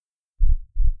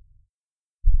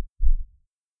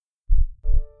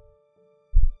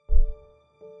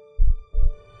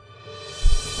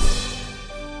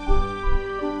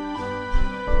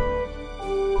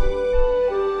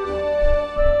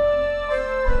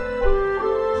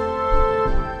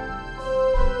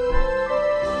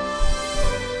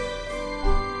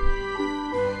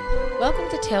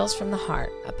Tales from the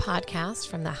Heart, a podcast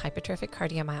from the Hypertrophic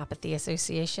Cardiomyopathy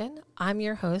Association. I'm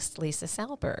your host, Lisa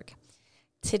Salberg.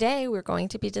 Today, we're going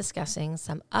to be discussing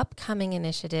some upcoming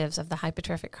initiatives of the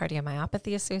Hypertrophic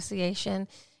Cardiomyopathy Association,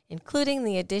 including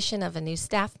the addition of a new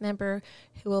staff member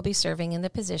who will be serving in the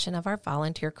position of our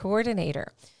volunteer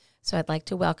coordinator. So I'd like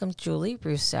to welcome Julie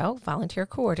Russo, volunteer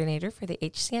coordinator for the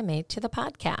HCMA, to the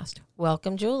podcast.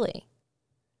 Welcome, Julie.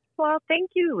 Well,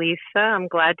 thank you, Lisa. I'm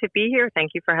glad to be here.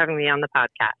 Thank you for having me on the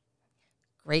podcast.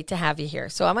 Great to have you here.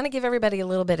 So I'm going to give everybody a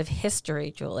little bit of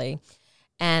history, Julie,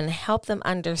 and help them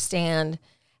understand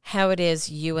how it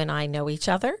is you and I know each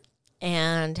other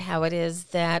and how it is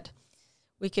that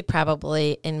we could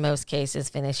probably, in most cases,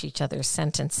 finish each other's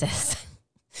sentences.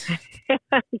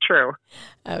 True.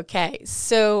 Okay.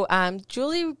 So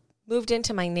Julie moved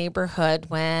into my neighborhood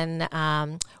when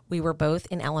we were both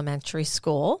in elementary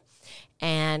school,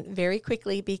 and very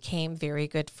quickly became very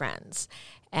good friends.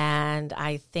 And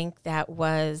I think that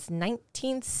was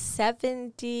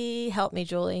 1970. Help me,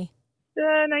 Julie.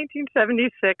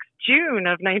 1976, June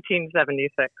of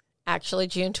 1976. Actually,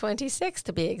 June 26th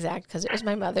to be exact, because it was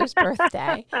my mother's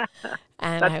birthday.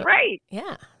 And That's right.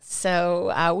 Yeah.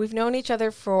 So we've known each other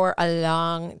for a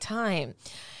long time.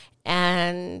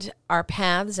 And our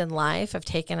paths in life have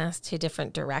taken us to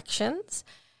different directions.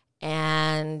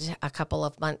 And a couple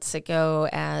of months ago,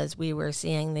 as we were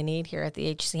seeing the need here at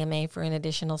the HCMA for an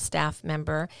additional staff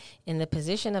member in the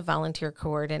position of volunteer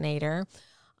coordinator,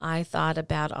 I thought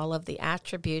about all of the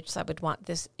attributes I would want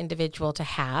this individual to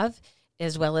have,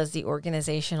 as well as the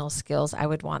organizational skills I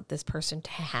would want this person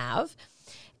to have.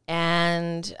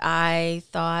 And I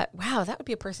thought, wow, that would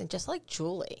be a person just like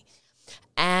Julie.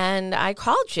 And I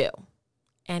called you,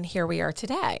 and here we are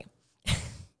today.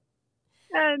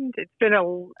 And it's been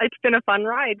a fun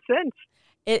ride since.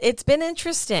 It's been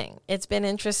interesting. It's been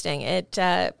interesting. It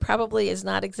probably is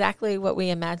not exactly what we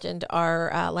imagined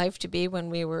our life to be when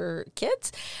we were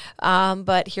kids.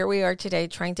 But here we are today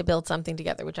trying to build something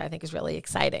together, which I think is really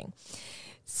exciting.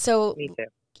 So Me too.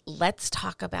 Let's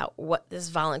talk about what this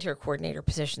volunteer coordinator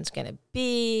position is going to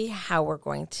be, how we're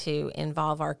going to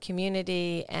involve our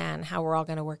community, and how we're all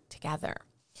going to work together.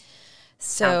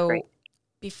 So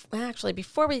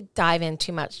before we dive in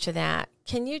too much to that,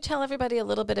 can you tell everybody a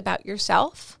little bit about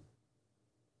yourself?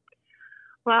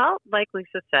 Well, like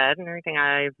Lisa said and everything,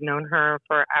 I've known her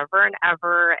forever and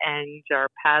ever, and our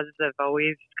paths have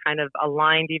always kind of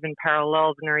aligned, even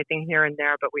parallels and everything here and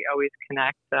there, but we always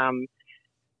connect.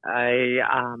 I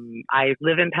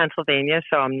live in Pennsylvania,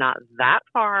 so I'm not that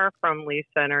far from Lisa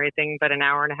and everything, but an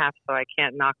hour and a half, so I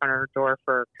can't knock on her door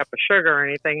for a cup of sugar or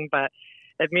anything, but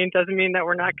it doesn't mean that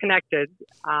we're not connected.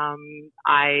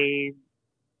 I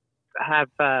have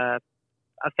a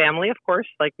family, of course,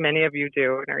 like many of you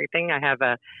do and everything. I have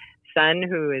a son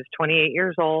who is 28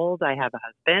 years old. I have a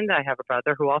husband. I have a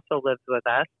brother who also lives with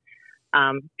us.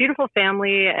 Beautiful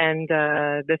family, and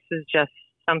this is just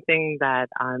something that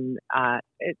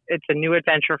it's a new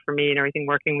adventure for me and everything,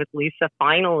 working with Lisa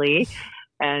finally,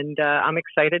 and I'm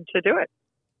excited to do it.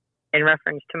 In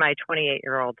reference to my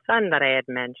 28-year-old son that I had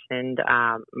mentioned,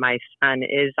 my son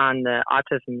is on the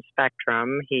autism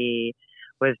spectrum. He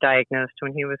was diagnosed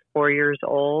when he was 4 years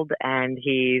old, and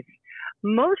he's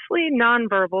mostly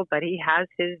nonverbal, but he has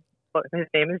his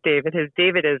name is David, his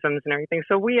Davidisms and everything,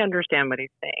 so we understand what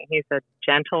he's saying. He's a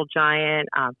gentle giant.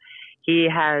 He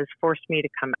has forced me to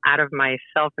come out of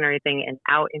myself and everything and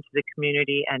out into the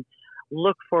community and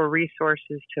look for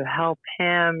resources to help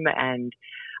him, and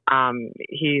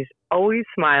he's always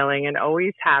smiling and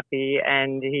always happy,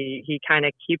 and he kind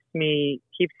of keeps me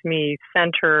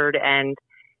centered, and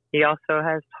he also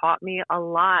has taught me a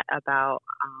lot about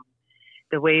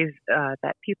the ways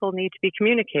that people need to be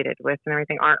communicated with and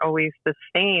everything aren't always the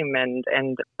same, and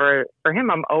for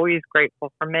him I'm always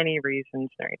grateful for many reasons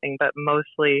and everything, but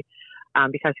mostly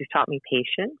because he's taught me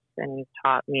patience, and he's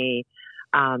taught me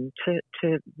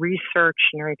to research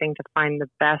and everything to find the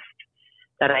best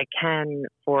that I can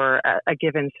for a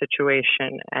given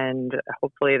situation. And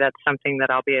hopefully that's something that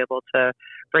I'll be able to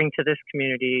bring to this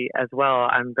community as well.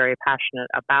 I'm very passionate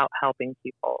about helping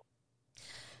people.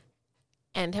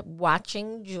 And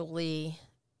watching Julie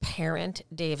parent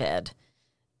David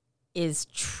is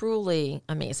truly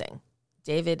amazing.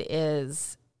 David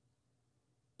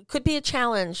could be a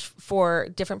challenge for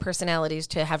different personalities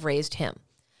to have raised him.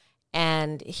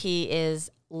 And he is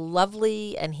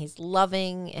lovely, and he's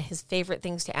loving. His favorite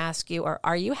things to ask you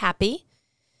are you happy?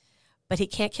 But he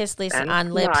can't kiss Lisa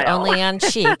on lips, only on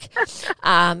cheek,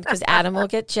 because Adam will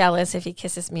get jealous if he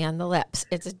kisses me on the lips.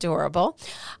 It's adorable.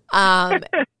 And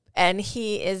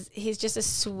he's just a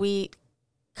sweet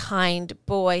kind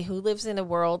boy who lives in a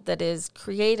world that is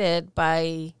created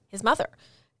by his mother.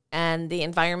 And the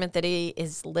environment that he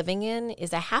is living in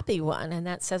is a happy one. And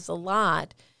that says a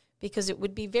lot, because it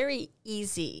would be very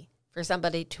easy for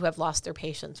somebody to have lost their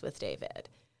patience with David.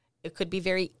 It could be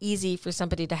very easy for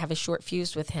somebody to have a short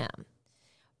fuse with him.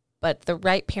 But the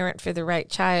right parent for the right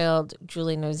child,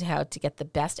 Julie knows how to get the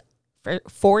best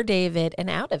for David and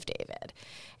out of David.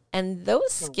 And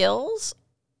those skills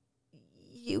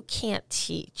you can't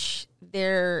teach.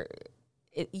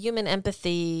 Human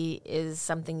empathy is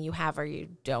something you have or you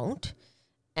don't.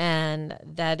 And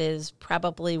that is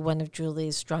probably one of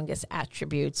Julie's strongest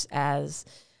attributes as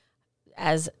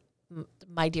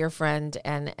my dear friend,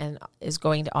 and is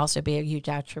going to also be a huge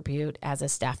attribute as a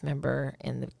staff member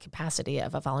in the capacity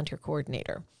of a volunteer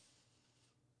coordinator.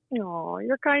 Oh,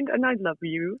 you're kind, and I love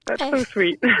you. That's so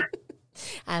sweet.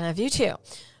 I love you too.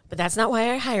 But that's not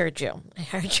why I hired you. I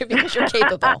hired you because you're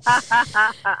capable.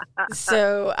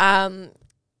 So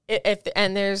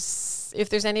if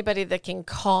there's anybody that can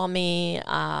call me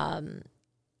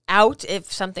out if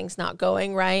something's not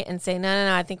going right and say,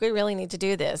 no, I think we really need to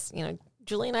do this.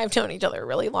 Julie and I have known each other a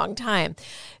really long time.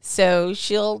 So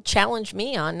she'll challenge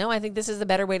me on, no, I think this is the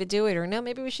better way to do it, or no,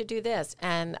 maybe we should do this.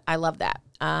 And I love that.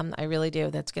 I really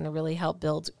do. That's going to really help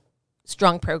build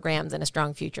strong programs and a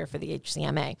strong future for the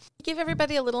HCMA. Give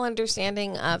everybody a little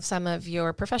understanding of some of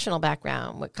your professional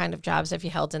background. What kind of jobs have you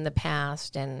held in the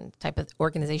past, and type of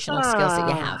organizational skills that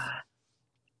you have?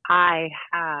 I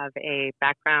have a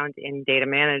background in data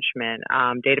management,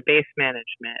 database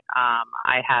management.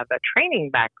 I have a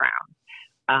training background.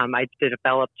 I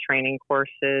developed training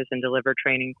courses and deliver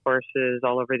training courses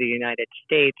all over the United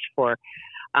States for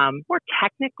more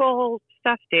technical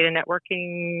stuff, data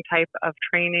networking type of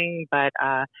training. But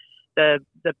the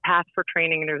path for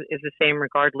training is the same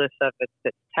regardless of if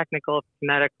it's technical, if it's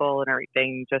medical and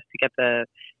everything, just to get the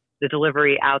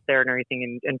delivery out there and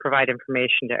everything, and provide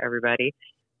information to everybody.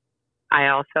 I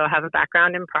also have a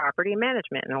background in property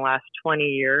management. In the last 20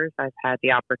 years, I've had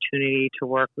the opportunity to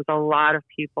work with a lot of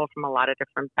people from a lot of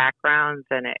different backgrounds,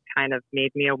 and it kind of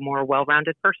made me a more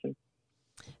well-rounded person.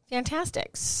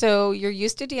 Fantastic. So you're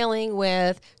used to dealing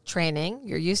with training,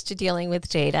 you're used to dealing with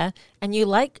data, and you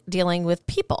like dealing with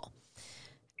people.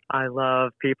 I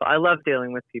love people. I love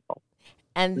dealing with people.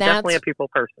 And I'm that's definitely a people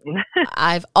person.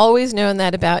 I've always known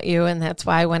that about you, and that's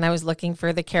why when I was looking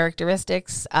for the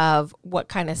characteristics of what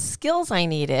kind of skills I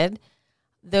needed,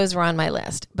 those were on my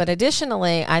list. But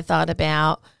additionally, I thought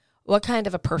about what kind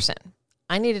of a person.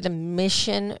 I needed a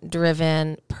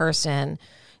mission-driven person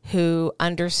who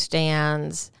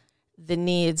understands the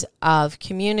needs of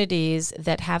communities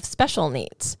that have special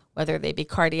needs, whether they be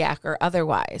cardiac or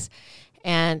otherwise.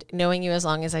 And knowing you as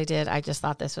long as I did, I just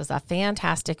thought this was a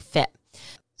fantastic fit.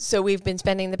 So we've been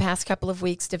spending the past couple of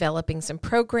weeks developing some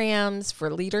programs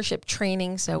for leadership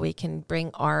training so we can bring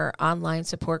our online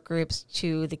support groups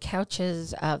to the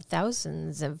couches of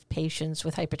thousands of patients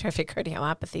with hypertrophic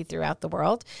cardiomyopathy throughout the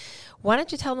world. Why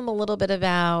don't you tell them a little bit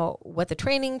about what the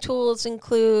training tools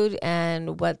include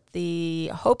and what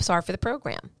the hopes are for the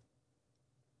program?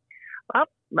 Well,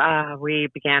 we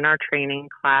began our training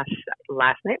class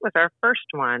last night with our first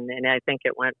one, and I think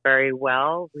it went very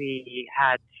well. We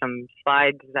had some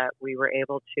slides that we were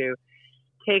able to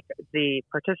take the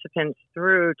participants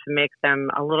through to make them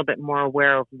a little bit more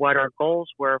aware of what our goals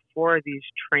were for these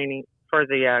training, for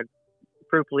the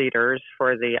group leaders,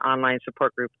 for the online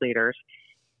support group leaders,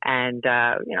 and,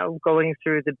 going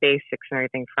through the basics and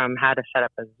everything from how to set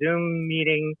up a Zoom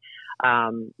meeting,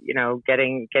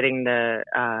 getting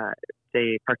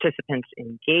the participants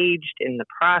engaged in the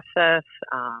process,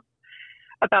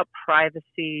 about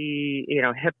privacy,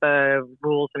 HIPAA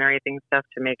rules and everything stuff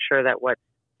to make sure that what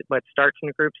starts in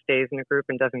the group stays in the group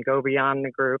and doesn't go beyond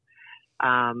the group.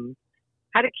 How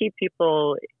to keep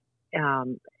people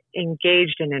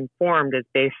engaged and informed is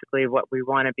basically what we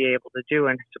want to be able to do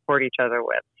and support each other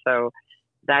with. So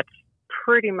that's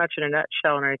pretty much in a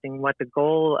nutshell and everything what the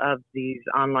goal of these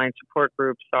online support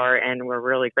groups are, and we're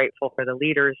really grateful for the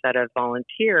leaders that have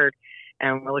volunteered,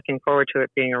 and we're looking forward to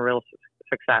it being a real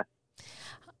success.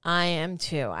 I am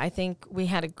too. I think we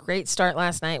had a great start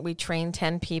last night. We trained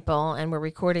 10 people, and we're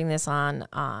recording this on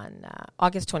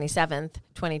August 27th,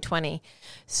 2020.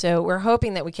 So we're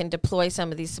hoping that we can deploy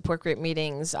some of these support group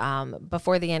meetings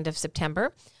before the end of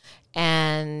September,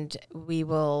 and we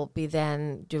will be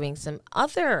then doing some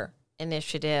other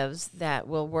initiatives that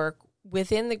will work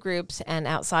within the groups and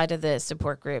outside of the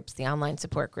support groups, the online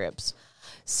support groups.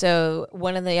 So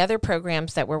one of the other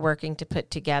programs that we're working to put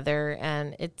together,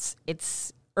 and it's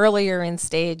earlier in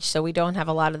stage, so we don't have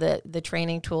a lot of the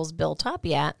training tools built up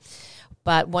yet.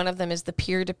 But one of them is the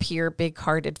peer-to-peer Big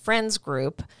Hearted Friends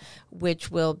group, which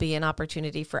will be an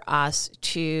opportunity for us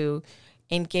to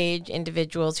engage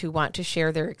individuals who want to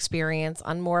share their experience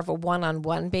on more of a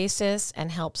one-on-one basis and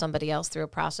help somebody else through a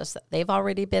process that they've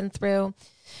already been through.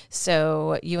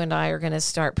 So you and I are going to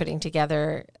start putting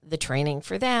together the training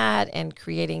for that and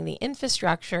creating the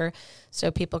infrastructure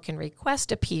so people can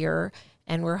request a peer.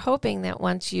 And we're hoping that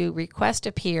once you request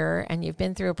a peer and you've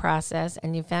been through a process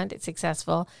and you found it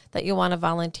successful, that you'll want to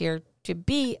volunteer to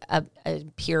be a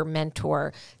peer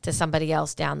mentor to somebody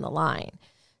else down the line.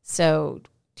 So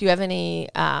do you have any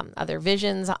other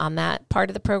visions on that part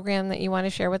of the program that you want to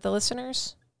share with the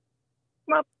listeners?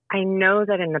 Well, I know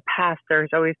that in the past there's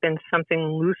always been something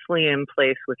loosely in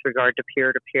place with regard to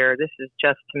peer-to-peer. This is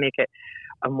just to make it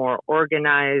a more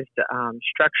organized,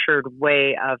 structured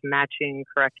way of matching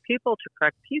correct people to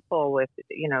correct people with,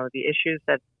 the issues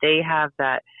that they have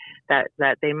that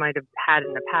they might have had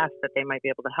in the past, that they might be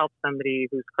able to help somebody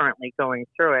who's currently going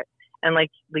through it. And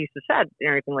like Lisa said, and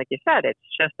everything like you said, it's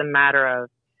just a matter of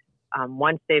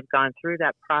once they've gone through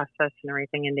that process and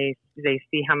everything, and they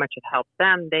see how much it helps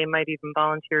them, they might even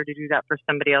volunteer to do that for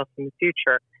somebody else in the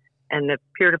future. And the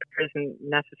peer-to-peer isn't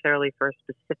necessarily for a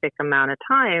specific amount of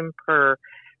time per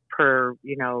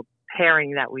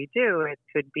pairing that we do. It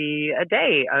could be a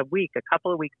day, a week, a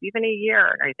couple of weeks, even a year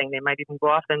and everything. They might even go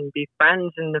off and be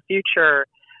friends in the future.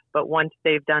 But once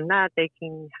they've done that, they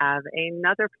can have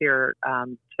another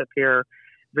peer-to-peer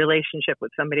relationship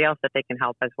with somebody else that they can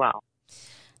help as well.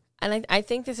 And I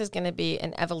think this is going to be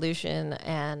an evolution.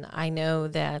 And I know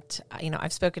that,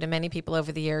 I've spoken to many people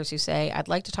over the years who say, I'd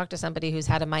like to talk to somebody who's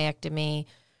had a myectomy,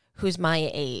 who's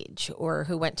my age, or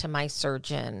who went to my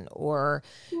surgeon, or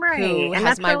who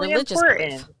has my really religious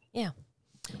belief. Yeah.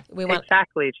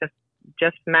 Exactly.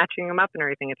 Just matching them up and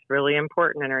everything. It's really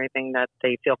important and everything that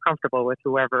they feel comfortable with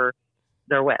whoever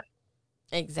they're with.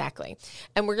 Exactly.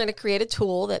 And we're going to create a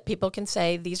tool that people can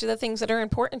say, these are the things that are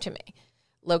important to me.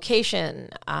 Location,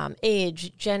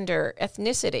 age, gender,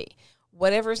 ethnicity,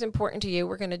 whatever is important to you,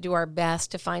 we're going to do our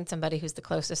best to find somebody who's the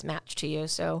closest match to you.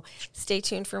 So stay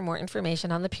tuned for more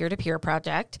information on the Peer-to-Peer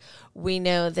project. We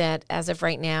know that as of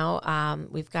right now,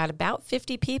 we've got about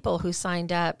 50 people who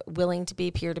signed up willing to be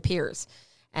peer-to-peers.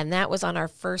 And that was on our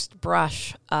first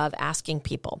brush of asking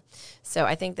people. So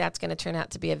I think that's going to turn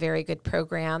out to be a very good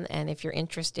program. And if you're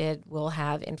interested, we'll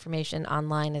have information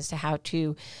online as to how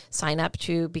to sign up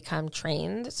to become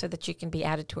trained so that you can be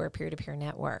added to our peer-to-peer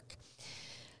network.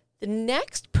 The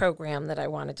next program that I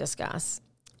want to discuss,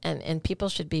 and people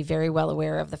should be very well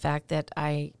aware of the fact that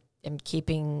I am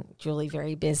keeping Julie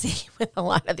very busy with a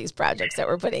lot of these projects that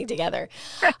we're putting together.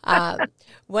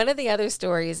 One of the other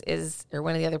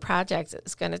projects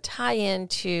is going to tie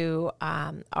into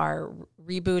our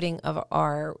rebooting of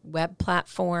our web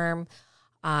platform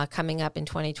coming up in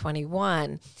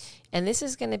 2021. And this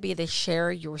is going to be the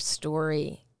Share Your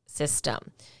Story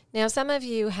system. Now, some of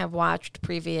you have watched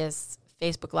previous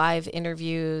Facebook Live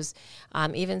interviews,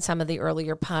 even some of the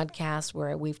earlier podcasts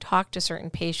where we've talked to certain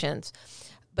patients,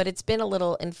 but it's been a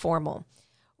little informal.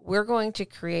 We're going to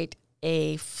create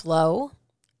a flow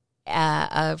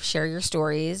of Share Your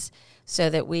Stories so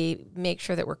that we make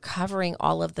sure that we're covering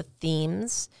all of the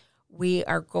themes. We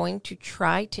are going to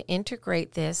try to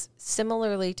integrate this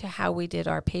similarly to how we did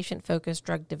our patient-focused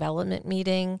drug development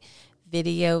meeting,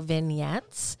 video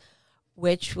vignettes,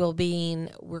 which will mean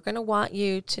we're going to want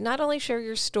you to not only share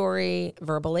your story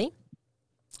verbally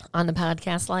on a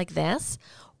podcast like this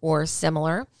or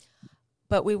similar,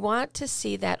 but we want to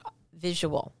see that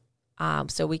visual.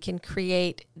 So we can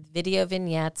create video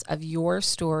vignettes of your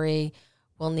story.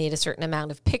 We'll need a certain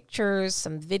amount of pictures,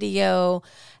 some video,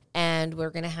 and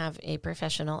we're going to have a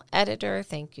professional editor,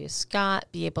 thank you, Scott,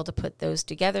 be able to put those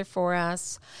together for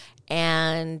us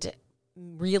and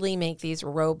really make these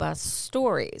robust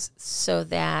stories so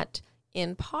that,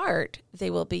 in part, they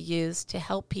will be used to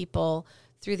help people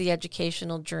through the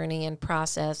educational journey and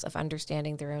process of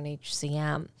understanding their own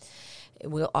HCM.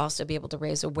 We'll also be able to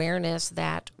raise awareness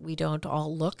that we don't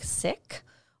all look sick.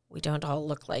 We don't all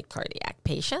look like cardiac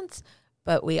patients,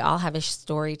 but we all have a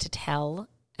story to tell,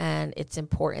 and it's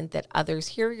important that others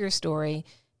hear your story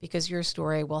because your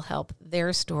story will help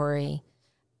their story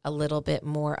a little bit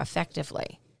more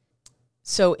effectively.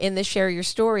 So in the Share Your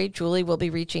Story, Julie will be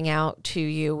reaching out to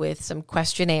you with some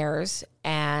questionnaires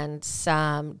and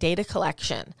some data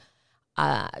collection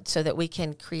so that we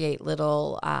can create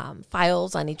little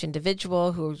files on each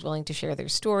individual who is willing to share their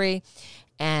story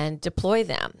and deploy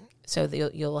them So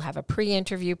you'll have a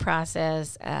pre-interview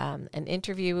process, an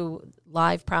interview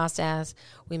live process.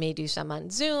 We may do some on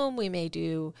Zoom. We may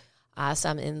do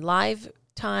some in live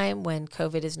time when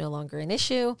COVID is no longer an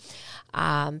issue.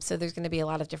 So there's going to be a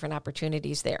lot of different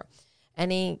opportunities there.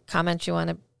 Any comments you want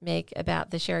to make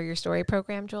about the Share Your Story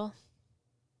program, Jewel?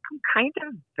 I'm kind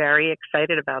of very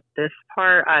excited about this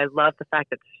part. I love the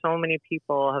fact that so many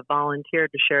people have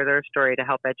volunteered to share their story to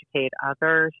help educate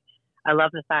others. I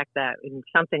love the fact that in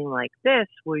something like this,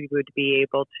 we would be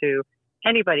able to,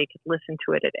 anybody could listen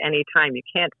to it at any time. You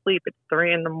can't sleep. It's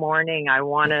 3 a.m. I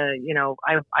want to,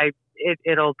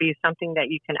 it'll be something that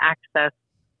you can access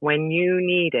when you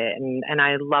need it. And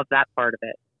I love that part of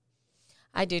it.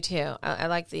 I do too. I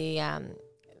like the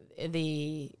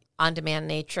on-demand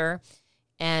nature,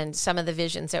 and some of the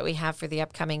visions that we have for the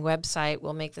upcoming website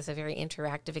will make this a very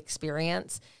interactive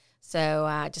experience. So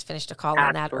I just finished a call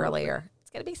on that earlier.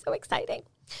 It's going to be so exciting.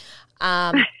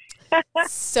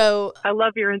 So I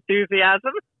love your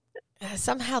enthusiasm.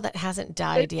 Somehow that hasn't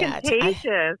died yet.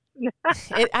 Contagious.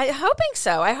 I'm hoping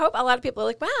so. I hope a lot of people are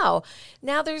like, wow,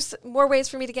 now there's more ways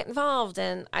for me to get involved,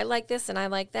 and I like this and I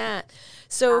like that.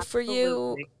 So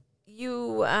Absolutely. for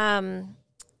you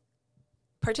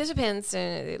participants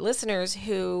and listeners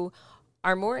who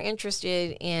are more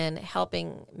interested in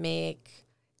helping make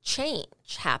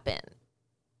change happen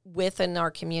within our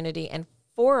community and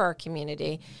for our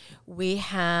community, we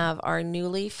have our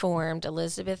newly formed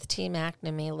Elizabeth T.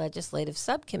 McNamee Legislative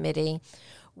Subcommittee,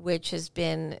 which has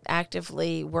been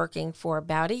actively working for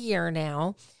about a year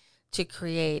now to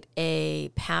create a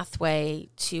pathway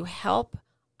to help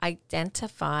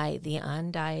identify the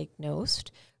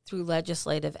undiagnosed through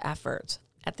legislative efforts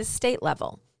at the state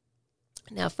level.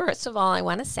 Now, first of all, I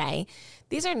want to say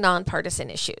these are nonpartisan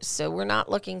issues. So we're not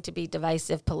looking to be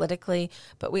divisive politically,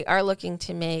 but we are looking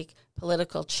to make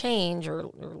political change or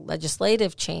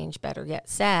legislative change, better yet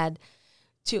said,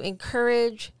 to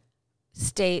encourage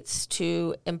states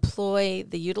to employ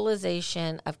the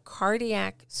utilization of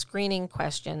cardiac screening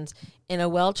questions in a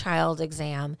well-child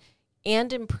exam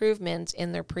and improvements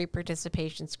in their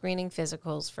pre-participation screening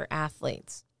physicals for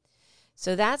athletes.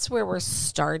 So that's where we're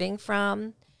starting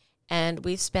from. And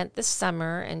we've spent the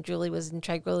summer, and Julie was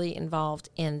integrally involved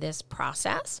in this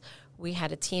process. We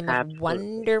had a team of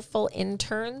wonderful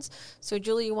interns. So,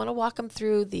 Julie, you want to walk them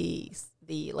through the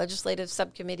Legislative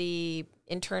Subcommittee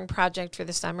intern project for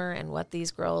the summer and what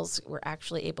these girls were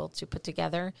actually able to put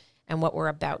together and what we're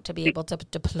about to be able to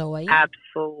deploy?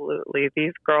 Absolutely.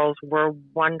 These girls were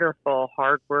wonderful,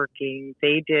 hardworking.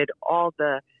 They did all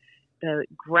the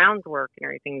groundwork and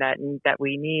everything that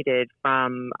we needed,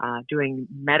 from doing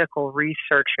medical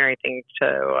research and everything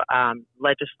to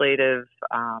legislative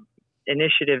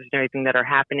initiatives and everything that are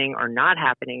happening or not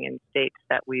happening in states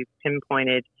that we've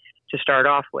pinpointed to start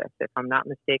off with. If I'm not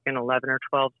mistaken, 11 or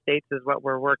 12 states is what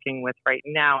we're working with right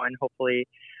now. And hopefully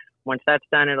once that's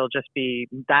done, it'll just be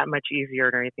that much easier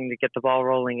and everything to get the ball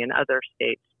rolling in other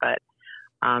states. But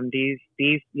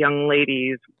these young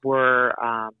ladies were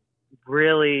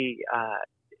really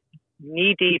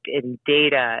knee deep in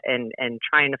data and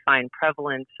trying to find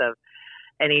prevalence of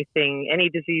any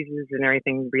diseases and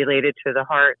everything related to the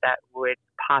heart that would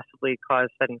possibly cause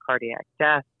sudden cardiac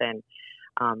death, and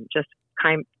just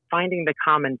finding the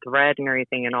common thread and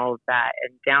everything and all of that,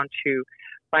 and down to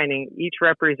finding each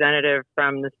representative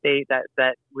from the state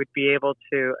that would be able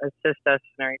to assist us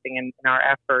and everything in our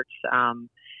efforts.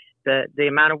 The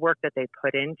amount of work that they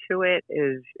put into it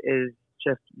is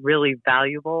just really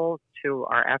valuable to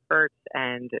our efforts,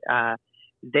 and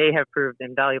they have proved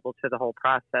invaluable to the whole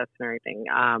process and everything.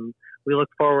 We look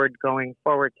forward going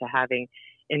forward to having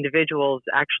individuals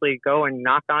actually go and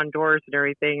knock on doors and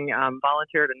everything,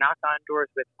 volunteer to knock on doors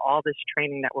with all this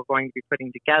training that we're going to be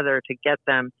putting together to get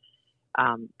them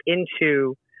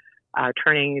into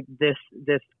turning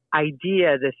this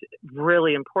idea, this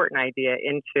really important idea,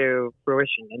 into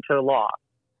fruition, into law.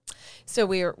 So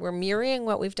we're mirroring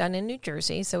what we've done in New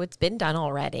Jersey. So it's been done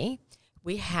already.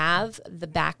 We have the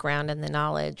background and the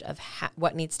knowledge of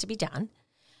what needs to be done.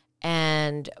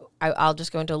 And I'll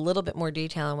just go into a little bit more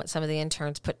detail on what some of the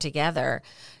interns put together.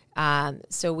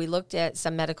 So we looked at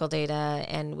some medical data,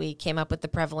 and we came up with the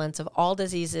prevalence of all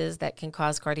diseases that can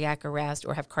cause cardiac arrest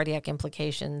or have cardiac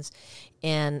implications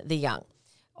in the young.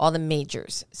 All the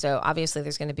majors. So obviously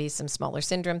there's going to be some smaller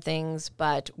syndrome things,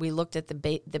 but we looked at the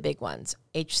big ones: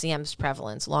 HCM's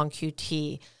prevalence, long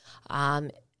QT,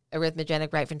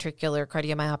 arrhythmogenic right ventricular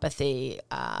cardiomyopathy,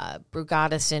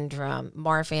 Brugada syndrome,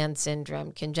 Marfan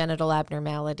syndrome, congenital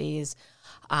abnormalities.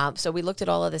 So we looked at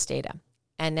all of this data,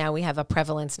 and now we have a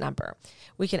prevalence number.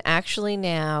 We can actually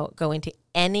now go into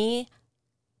any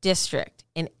district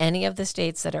in any of the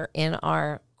states that are in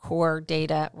our core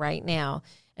data right now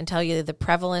and tell you the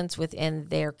prevalence within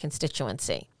their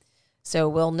constituency. So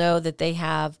we'll know that they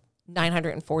have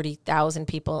 940,000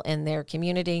 people in their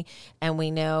community, and we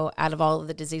know out of all of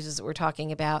the diseases that we're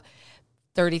talking about,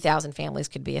 30,000 families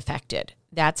could be affected.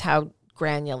 That's how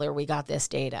granular we got this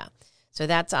data. So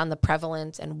that's on the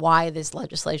prevalence and why this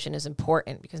legislation is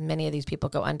important, because many of these people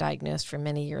go undiagnosed for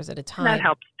many years at a time. That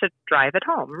helps to drive it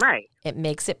home, right? It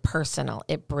makes it personal.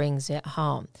 It brings it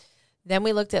home. Then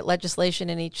we looked at legislation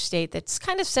in each state that's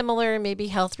kind of similar, maybe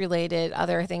health-related,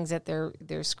 other things that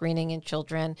they're screening in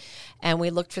children. And we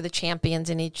looked for the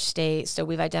champions in each state. So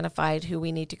we've identified who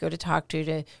we need to go to talk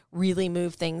to really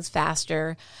move things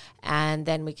faster. And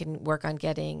then we can work on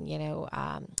getting,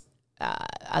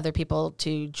 other people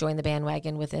to join the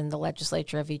bandwagon within the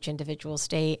legislature of each individual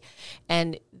state.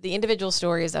 And the individual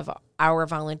stories of our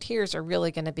volunteers are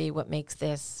really going to be what makes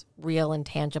this real and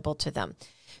tangible to them.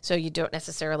 So you don't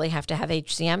necessarily have to have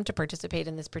HCM to participate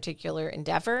in this particular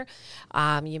endeavor.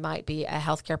 You might be a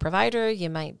healthcare provider.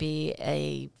 You might be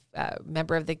a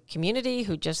member of the community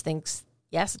who just thinks,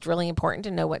 yes, it's really important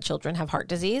to know what children have heart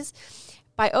disease.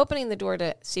 By opening the door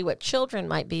to see what children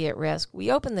might be at risk,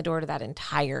 we open the door to that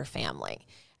entire family.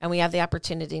 And we have the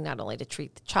opportunity not only to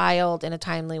treat the child in a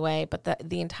timely way, but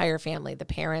the entire family, the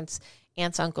parents,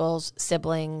 aunts, uncles,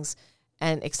 siblings,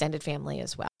 and extended family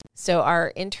as well. So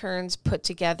our interns put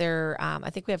together, I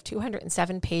think we have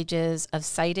 207 pages of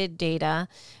cited data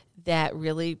that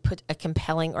really put a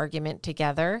compelling argument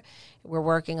together. We're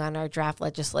working on our draft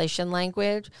legislation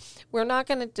language. We're not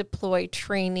going to deploy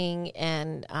training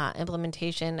and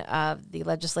implementation of the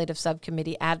legislative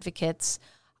subcommittee advocates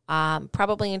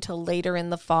probably until later in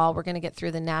the fall. We're going to get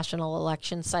through the national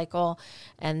election cycle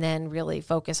and then really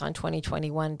focus on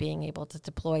 2021 being able to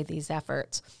deploy these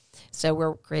efforts. So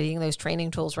we're creating those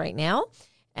training tools right now,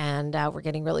 and we're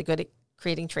getting really good at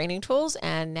creating training tools,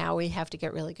 and now we have to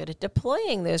get really good at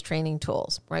deploying those training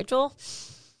tools. Right, Joel?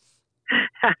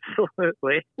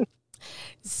 Absolutely.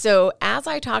 So as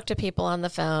I talk to people on the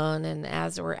phone and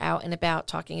as we're out and about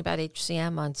talking about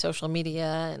HCM on social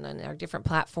media and on our different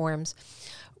platforms,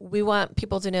 we want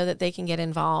people to know that they can get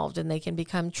involved and they can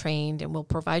become trained, and we'll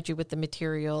provide you with the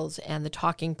materials and the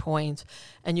talking points,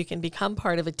 and you can become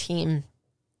part of a team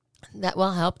that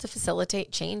will help to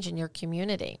facilitate change in your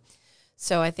community.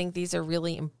 So I think these are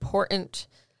really important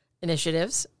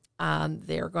initiatives.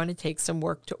 They're going to take some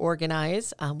work to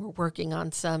organize. We're working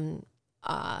on some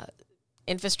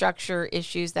infrastructure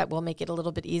issues that will make it a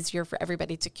little bit easier for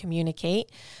everybody to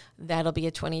communicate. That'll be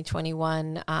a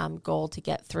 2021 goal to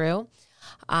get through.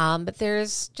 But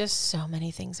there's just so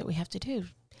many things that we have to do.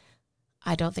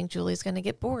 I don't think Julie's going to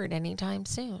get bored anytime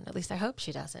soon. At least I hope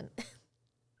she doesn't.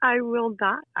 I will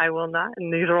not.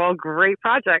 And these are all great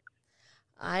projects.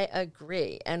 I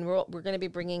agree. And we're going to be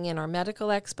bringing in our medical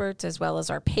experts as well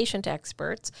as our patient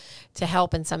experts to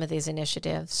help in some of these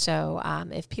initiatives. So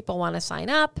if people want to sign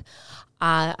up,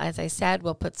 as I said,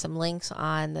 we'll put some links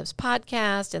on this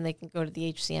podcast, and they can go to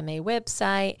the HCMA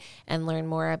website and learn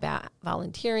more about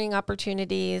volunteering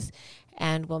opportunities.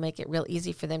 And we'll make it real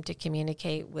easy for them to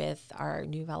communicate with our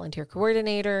new volunteer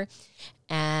coordinator.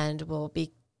 And we'll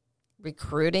be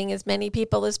recruiting as many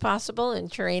people as possible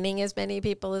and training as many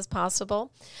people as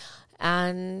possible.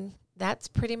 And that's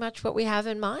pretty much what we have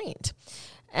in mind.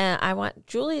 And I want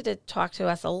Julie to talk to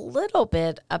us a little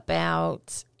bit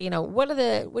about, what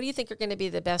do you think are going to be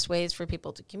the best ways for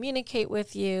people to communicate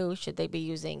with you? Should they be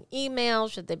using email?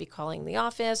 Should they be calling the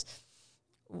office?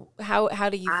 How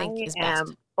do you think is best? I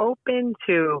am open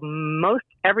to most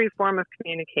every form of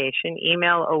communication.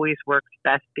 Email always works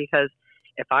best because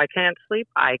if I can't sleep,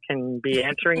 I can be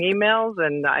answering emails,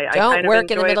 and I kind of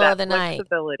work in the middle that of the night.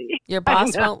 Your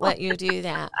boss won't let you do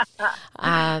that.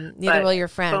 Neither will your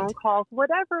friend. Phone calls,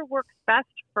 whatever works best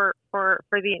for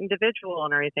the individual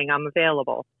and everything, I'm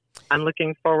available. I'm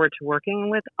looking forward to working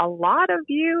with a lot of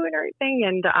you and everything,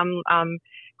 and I'm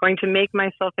going to make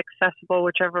myself accessible,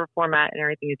 whichever format and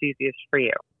everything is easiest for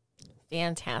you.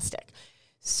 Fantastic.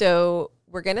 So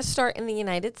we're going to start in the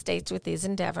United States with these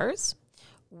endeavors.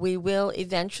 We will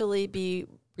eventually be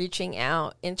reaching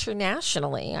out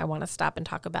internationally. I want to stop and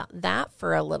talk about that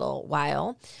for a little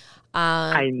while.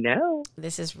 I know.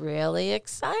 This is really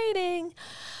exciting.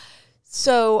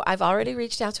 So I've already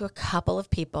reached out to a couple of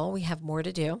people. We have more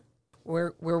to do.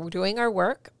 We're doing our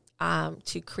work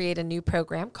to create a new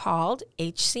program called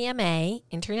HCMA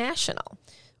International,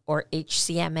 or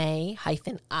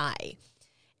HCMA-I.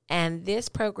 And this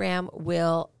program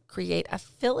will create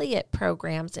affiliate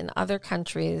programs in other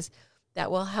countries that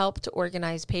will help to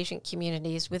organize patient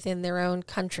communities within their own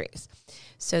countries.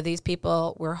 So these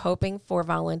people, we're hoping for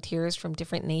volunteers from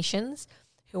different nations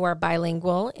who are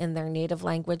bilingual in their native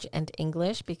language and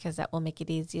English, because that will make it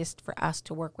easiest for us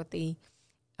to work with the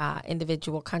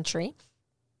individual country.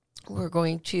 We're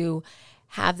going to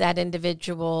have that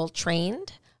individual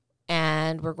trained,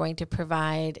 and we're going to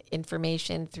provide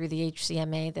information through the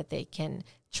HCMA that they can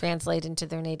translate into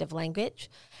their native language.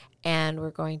 And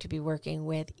we're going to be working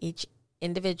with each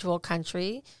individual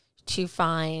country to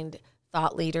find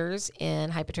thought leaders in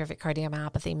hypertrophic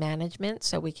cardiomyopathy management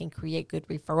so we can create good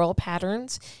referral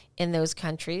patterns in those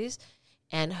countries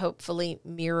and hopefully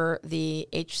mirror the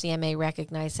HCMA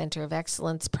recognized Center of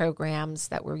Excellence programs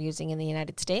that we're using in the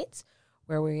United States,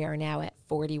 where we are now at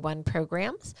 41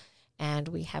 programs. And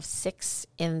we have 6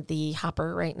 in the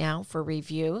hopper right now for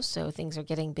review, so things are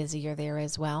getting busier there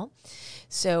as well.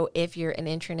 So if you're an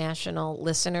international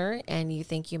listener and you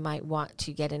think you might want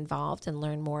to get involved and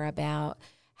learn more about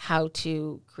how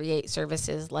to create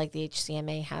services like the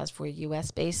HCMA has for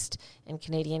U.S.-based and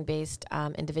Canadian-based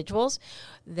individuals,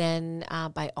 then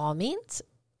by all means,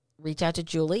 reach out to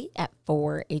Julie at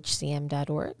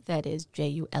 4hcm.org. That is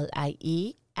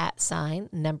JULIE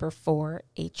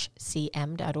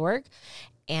 @4hcm.org,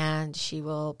 and she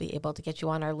will be able to get you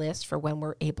on our list for when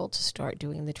we're able to start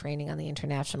doing the training on the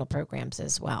international programs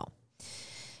as well.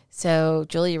 So,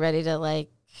 Julie, you ready to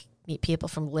meet people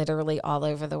from literally all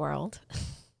over the world?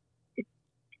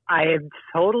 I am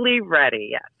totally ready.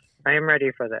 Yes, I am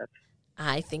ready for this.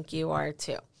 I think you are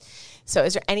too. So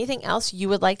is there anything else you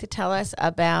would like to tell us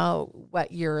about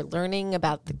what you're learning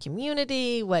about the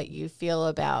community, what you feel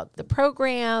about the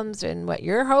programs, and what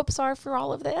your hopes are for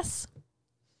all of this?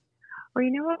 Well,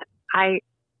 you know what?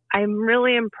 I'm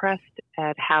really impressed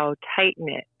at how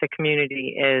tight-knit the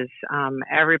community is.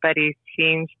 Everybody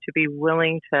seems to be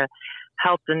willing to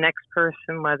help the next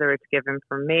person, whether it's give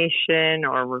information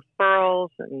or referrals,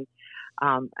 and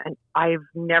I've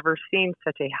never seen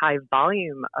such a high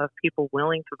volume of people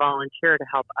willing to volunteer to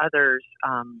help others.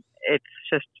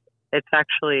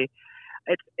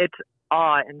 It's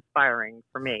awe-inspiring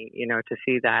for me, to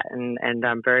see that. And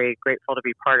I'm very grateful to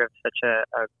be part of such a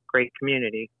great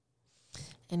community.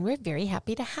 And we're very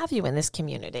happy to have you in this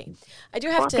community. I do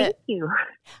have to. Thank you.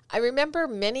 I remember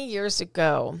many years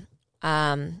ago,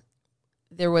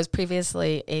 there was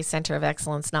previously a Center of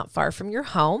Excellence not far from your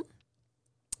home.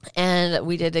 And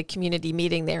we did a community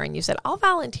meeting there, and you said, I'll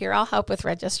volunteer, I'll help with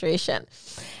registration.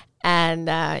 And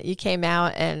you came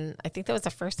out, and I think that was the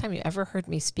first time you ever heard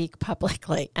me speak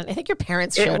publicly. And I think your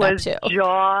parents showed up too. It was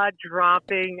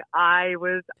jaw-dropping.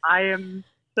 I'm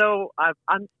still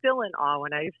in awe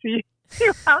when I see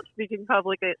you out speaking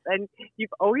publicly. And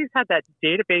you've always had that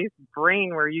database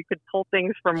brain where you could pull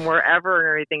things from wherever and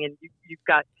everything. And you've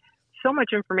got so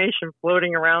much information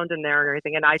floating around in there and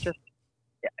everything. And I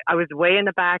was way in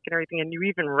the back and everything, and you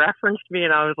even referenced me,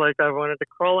 and I was like, I wanted to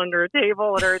crawl under a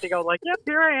table and everything. I was like, yep,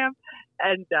 here I am.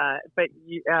 And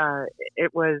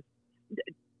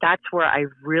that's where I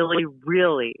really,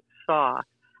 really saw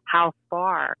how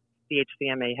far the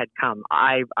HCMA had come.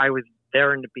 I was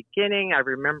there in the beginning. I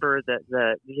remember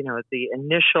the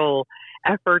initial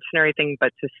efforts and everything,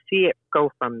 but to see it go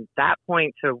from that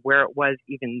point to where it was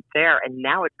even there, and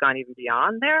now it's gone even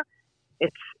beyond there,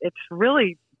 it's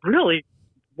really, really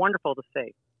wonderful to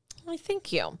see. Well,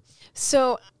 thank you.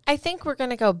 So I think we're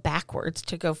going to go backwards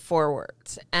to go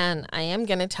forwards. And I am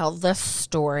going to tell the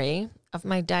story of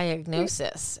my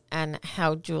diagnosis and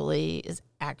how Julie is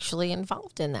actually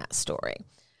involved in that story.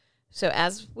 So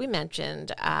as we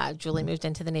mentioned, Julie moved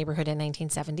into the neighborhood in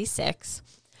 1976.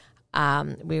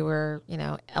 We were,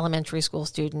 elementary school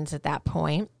students at that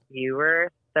point. You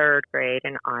were third grade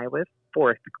and I was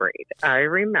fourth grade. I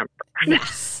remember.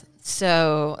 Yes.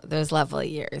 So those lovely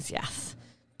years, yes.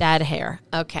 Bad hair.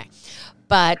 Okay.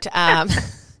 But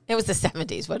it was the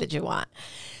 70s. What did you want?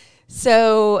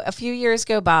 So a few years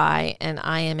go by, and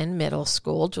I am in middle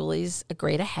school. Julie's a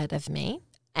grade ahead of me.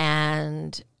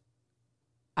 And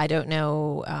I don't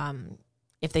know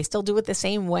if they still do it the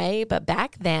same way, but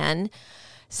back then,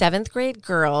 7th grade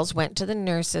girls went to the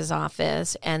nurse's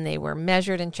office, and they were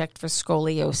measured and checked for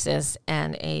scoliosis,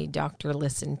 and a doctor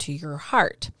listened to your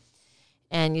heart.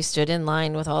 And you stood in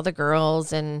line with all the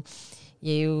girls, and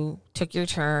you took your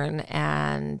turn,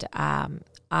 and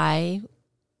I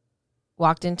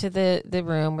walked into the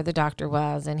room where the doctor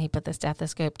was, and he put the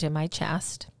stethoscope to my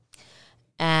chest,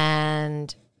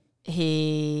 and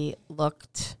he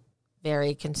looked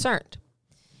very concerned.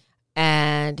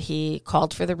 And he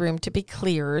called for the room to be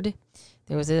cleared.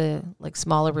 There was a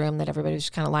smaller room that everybody was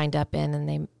just kind of lined up in, and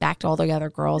they backed all the other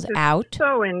girls out.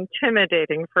 So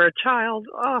intimidating for a child.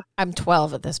 Oh. I'm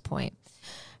 12 at this point.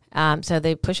 So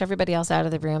they push everybody else out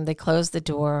of the room. They close the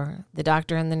door. The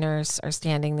doctor and the nurse are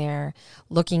standing there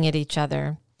looking at each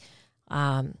other.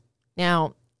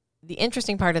 Now, the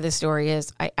interesting part of this story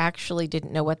is I actually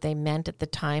didn't know what they meant at the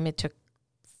time. It took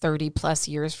 30 plus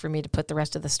years for me to put the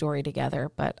rest of the story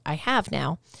together, but I have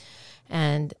now.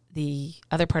 And the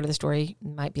other part of the story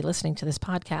might be listening to this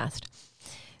podcast.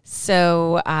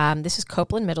 So this is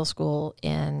Copeland Middle School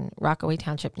in Rockaway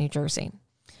Township, New Jersey.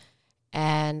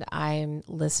 And I'm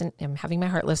having my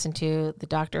heart listened to. The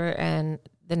doctor and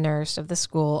the nurse of the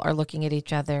school are looking at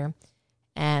each other.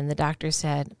 And the doctor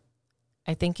said,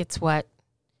 I think it's what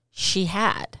she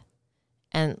had.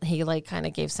 And he kind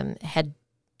of gave some head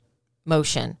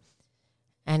motion.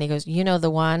 And he goes, you know the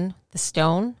one, the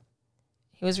stone?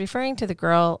 He was referring to the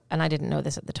girl, and I didn't know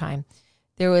this at the time.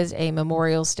 There was a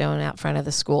memorial stone out front of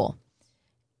the school.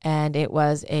 And it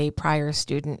was a prior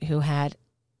student who had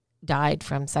died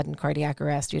from sudden cardiac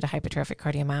arrest due to hypertrophic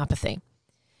cardiomyopathy.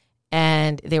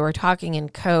 And they were talking in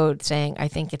code saying, I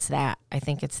think it's that. I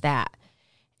think it's that.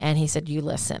 And he said, you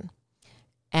listen.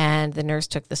 And the nurse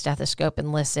took the stethoscope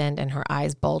and listened, and her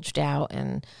eyes bulged out.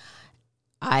 And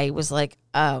I was like,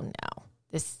 oh, no,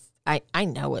 I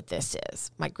know what this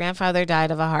is. My grandfather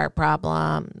died of a heart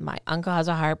problem. My uncle has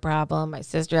a heart problem. My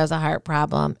sister has a heart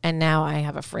problem. And now I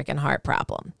have a freaking heart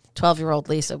problem. 12-year-old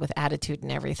Lisa with attitude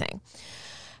and everything.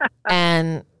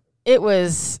 And it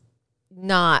was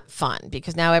not fun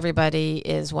because now everybody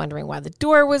is wondering why the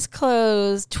door was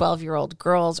closed. 12-year-old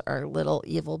girls are little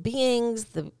evil beings.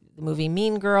 The movie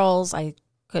Mean Girls, I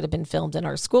could have been filmed in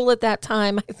our school at that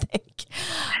time, I think.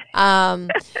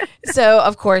 So,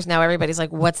 of course, now everybody's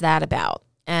like, what's that about?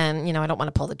 And, I don't want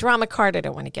to pull the drama card. I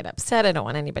don't want to get upset. I don't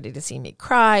want anybody to see me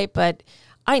cry. But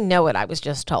I know what I was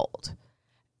just told.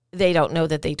 They don't know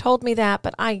that they told me that,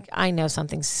 but I know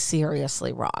something's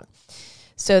seriously wrong.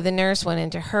 So the nurse went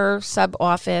into her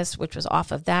sub-office, which was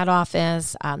off of that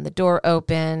office. The door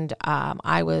opened.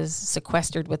 I was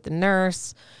sequestered with the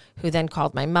nurse, who then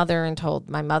called my mother and told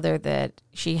my mother that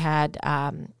she had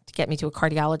to get me to a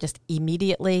cardiologist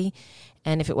immediately,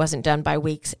 and if it wasn't done by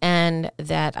week's end,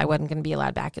 that I wasn't going to be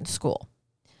allowed back in school.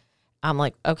 I'm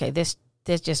like, okay, this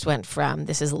just went from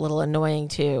this is a little annoying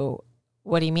to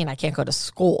what do you mean I can't go to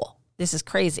school? This is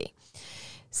crazy.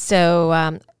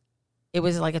 So it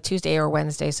was like a Tuesday or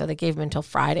Wednesday, so they gave them until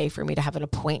Friday for me to have an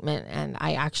appointment, and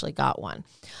I actually got one.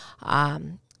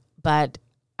 But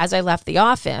as I left the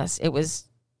office, it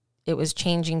was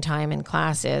changing time in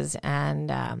classes, and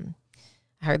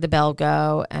I heard the bell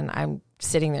go, and I'm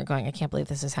sitting there going, I can't believe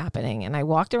this is happening. And I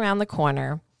walked around the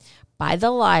corner by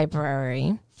the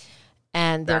library,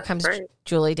 and there comes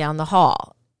Julie down the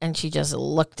hall, and she just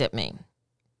looked at me.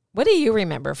 What do you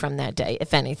remember from that day,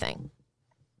 if anything?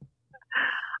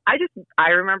 I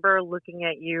remember looking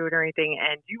at you and everything,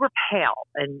 and you were pale,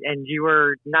 and you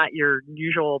were not your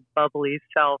usual bubbly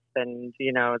self, and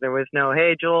there was no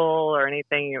hey Joel or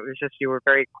anything. It was just you were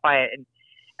very quiet, and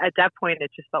at that point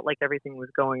it just felt like everything was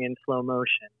going in slow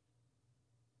motion.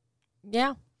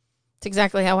 Yeah, it's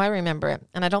exactly how I remember it,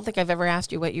 and I don't think I've ever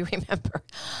asked you what you remember.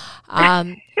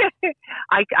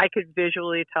 I could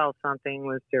visually tell something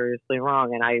was seriously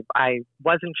wrong, and I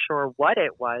wasn't sure what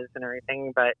it was and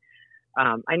everything, but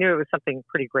I knew it was something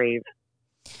pretty grave.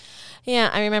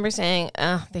 Yeah, I remember saying,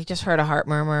 they just heard a heart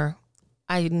murmur.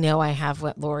 I know I have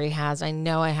what Lori has. I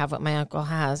know I have what my uncle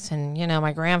has, and,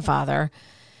 my grandfather.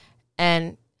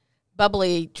 And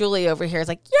bubbly Julie over here is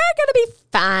like, you're going to be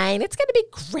fine. It's going to be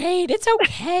great. It's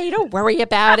okay. Don't worry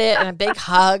about it. And a big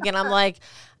hug. And I'm like,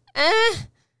 I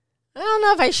don't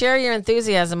know if I share your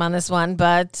enthusiasm on this one,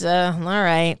 but all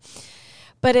right.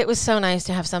 But it was so nice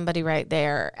to have somebody right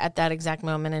there at that exact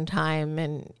moment in time.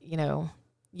 And,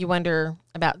 you wonder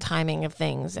about timing of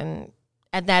things. And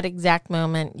at that exact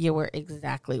moment, you were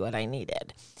exactly what I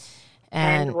needed.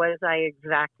 And was I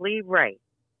exactly right?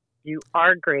 You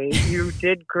are great. You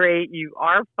did great. You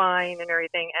are fine and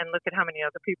everything. And look at how many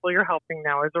other people you're helping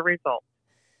now as a result.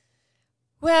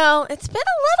 Well, it's been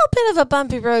a little bit of a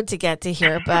bumpy road to get to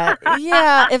here, but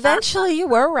yeah, eventually you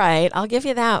were right. I'll give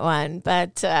you that one.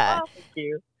 But thank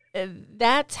you.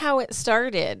 That's how it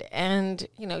started. And,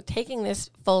 taking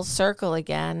this full circle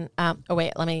again.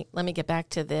 Wait, let me get back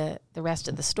to the rest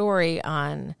of the story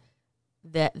on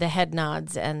the head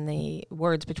nods and the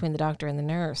words between the doctor and the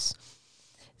nurse.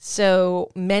 So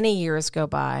many years go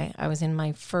by. I was in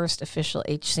my first official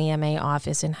HCMA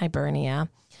office in Hibernia.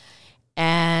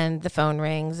 And the phone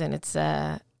rings, and it's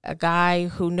a guy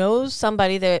who knows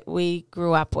somebody that we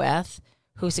grew up with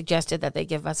who suggested that they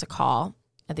give us a call.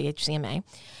 at the HCMA.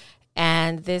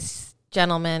 And this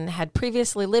gentleman had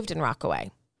previously lived in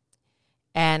Rockaway.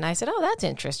 And I said, oh, that's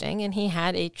interesting. And he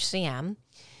had HCM.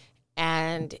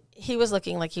 And he was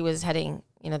looking like he was heading,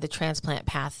 the transplant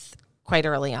path quite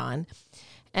early on.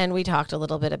 And we talked a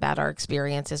little bit about our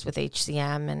experiences with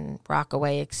HCM and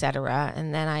Rockaway, et cetera.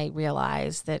 And then I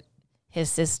realized that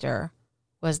his sister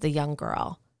was the young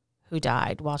girl who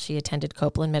died while she attended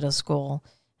Copeland Middle School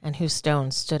and whose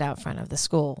stone stood out front of the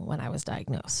school when I was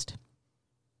diagnosed.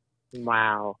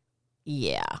 Wow.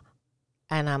 Yeah.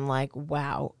 And I'm like,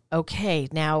 wow, okay.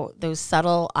 Now those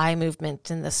subtle eye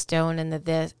movements and the stone and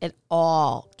this, it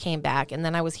all came back. And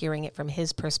then I was hearing it from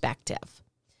his perspective,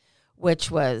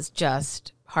 which was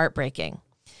just heartbreaking.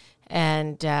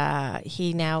 And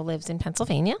he now lives in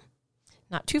Pennsylvania,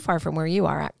 not too far from where you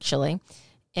are, actually.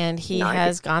 And he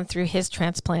has gone through his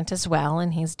transplant as well,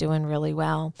 and he's doing really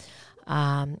well.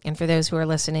 And for those who are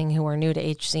listening who are new to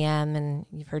HCM and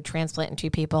you've heard transplant in 2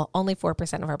 people, only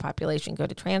 4% of our population go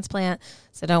to transplant.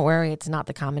 So don't worry, it's not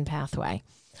the common pathway.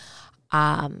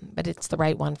 But it's the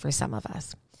right one for some of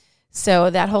us. So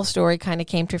that whole story kind of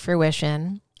came to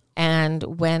fruition.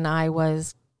 And when I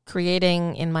was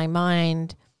creating in my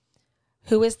mind,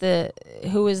 who is the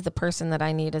person that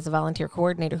I need as a volunteer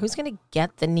coordinator, who's going to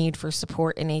get the need for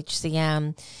support in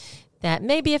HCM that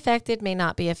may be affected, may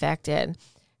not be affected.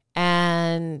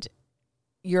 And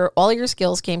all your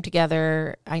skills came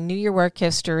together. I knew your work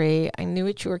history. I knew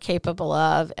what you were capable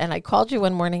of. And I called you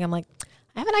one morning. I'm like,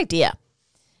 I have an idea.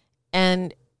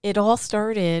 And it all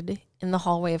started in the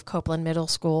hallway of Copeland Middle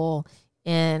School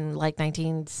in like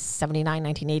 1979,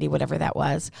 1980, whatever that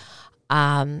was.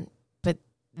 But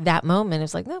that moment,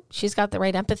 it's like, no, she's got the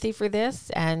right empathy for this.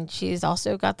 And she's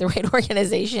also got the right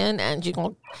organization. And she's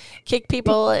going to kick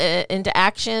people into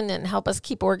action and help us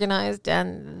keep organized.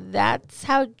 And that's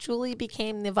how Julie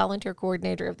became the volunteer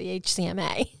coordinator of the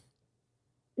HCMA.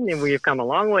 We've come a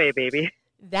long way, baby.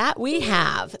 That we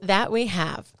have.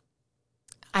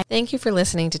 I thank you for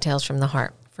listening to Tales from the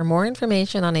Heart. For more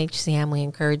information on HCM, we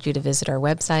encourage you to visit our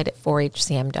website at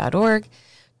 4hcm.org.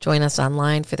 Join us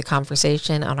online for the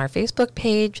conversation on our Facebook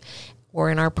page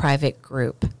or in our private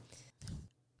group.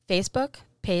 Facebook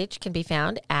page can be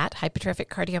found at Hypertrophic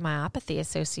Cardiomyopathy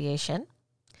Association.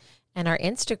 And our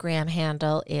Instagram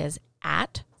handle is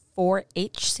at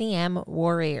 4HCM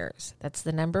Warriors. That's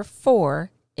the number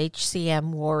 4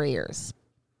 HCM Warriors.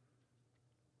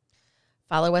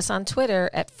 Follow us on Twitter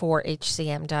at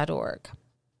 4hcm.org.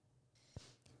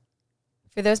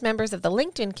 For those members of the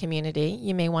LinkedIn community,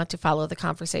 you may want to follow the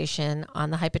conversation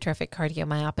on the Hypertrophic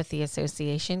Cardiomyopathy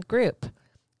Association group.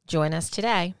 Join us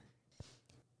today.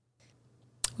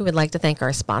 We would like to thank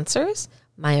our sponsors,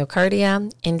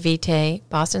 MyoKardia, Invitae,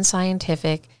 Boston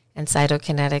Scientific, and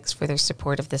Cytokinetics for their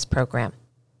support of this program.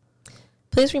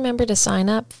 Please remember to sign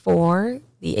up for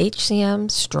the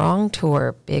HCM Strong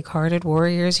Tour, Big Hearted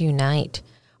Warriors Unite.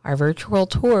 Our virtual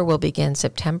tour will begin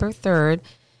September 3rd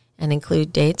and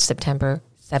include dates September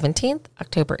 17th,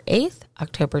 October 8th,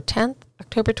 October 10th,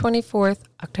 October 24th,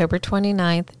 October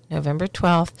 29th, November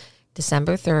 12th,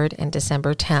 December 3rd, and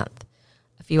December 10th.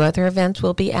 A few other events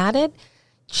will be added.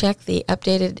 Check the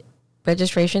updated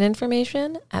registration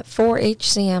information at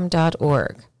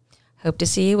 4hcm.org. Hope to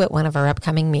see you at one of our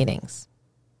upcoming meetings.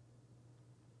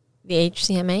 The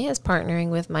HCMA is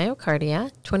partnering with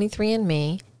MyoKardia,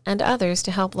 23andMe, and others to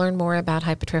help learn more about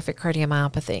hypertrophic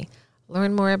cardiomyopathy.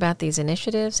 Learn more about these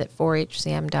initiatives at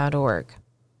 4hcm.org.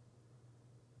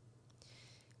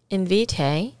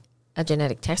 Invitae, a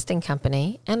genetic testing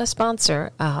company and a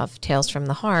sponsor of Tales from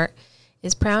the Heart,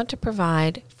 is proud to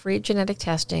provide free genetic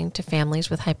testing to families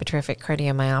with hypertrophic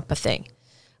cardiomyopathy.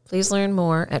 Please learn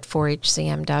more at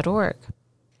 4hcm.org.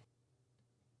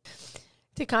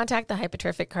 To contact the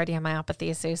Hypertrophic Cardiomyopathy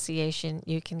Association,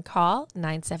 you can call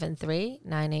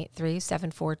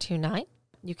 973-983-7429.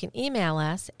 You can email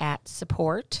us at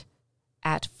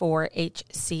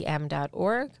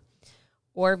support@4hcm.org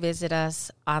or visit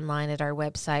us online at our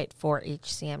website,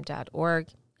 4hcm.org,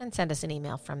 and send us an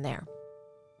email from there.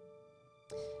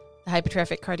 The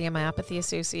Hypertrophic Cardiomyopathy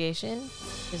Association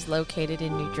is located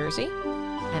in New Jersey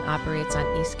and operates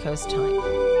on East Coast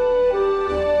time.